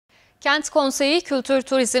Kent Konseyi Kültür,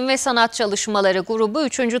 Turizm ve Sanat Çalışmaları Grubu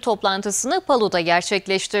 3. toplantısını Palu'da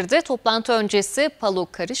gerçekleştirdi. Toplantı öncesi Palu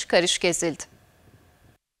karış karış gezildi.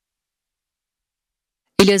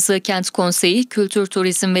 Elazığ Kent Konseyi Kültür,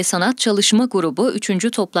 Turizm ve Sanat Çalışma Grubu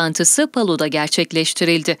 3. toplantısı Palu'da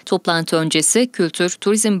gerçekleştirildi. Toplantı öncesi Kültür,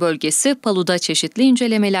 Turizm Bölgesi Palu'da çeşitli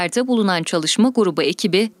incelemelerde bulunan çalışma grubu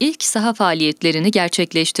ekibi ilk saha faaliyetlerini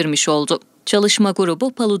gerçekleştirmiş oldu. Çalışma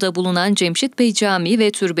grubu Palu'da bulunan Cemşit Bey Camii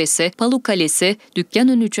ve Türbesi, Palu Kalesi,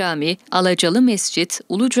 Dükkanönü Camii, Alacalı Mescit,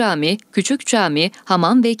 Ulu Cami, Küçük Cami,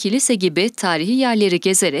 hamam ve kilise gibi tarihi yerleri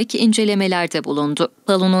gezerek incelemelerde bulundu.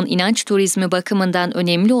 Palu'nun inanç turizmi bakımından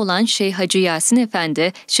önemli olan Şeyh Hacı Yasin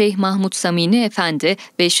Efendi, Şeyh Mahmud Samini Efendi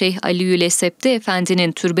ve Şeyh Ali Yülesepti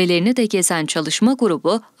Efendi'nin türbelerini de gezen çalışma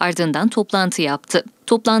grubu ardından toplantı yaptı.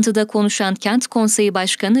 Toplantıda konuşan Kent Konseyi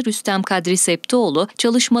Başkanı Rüstem Kadri Septioğlu,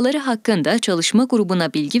 çalışmaları hakkında çalışma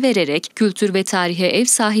grubuna bilgi vererek kültür ve tarihe ev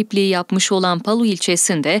sahipliği yapmış olan Palu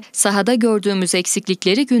ilçesinde sahada gördüğümüz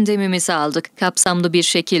eksiklikleri gündemimize aldık. Kapsamlı bir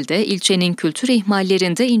şekilde ilçenin kültür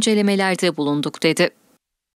ihmallerinde incelemelerde bulunduk dedi.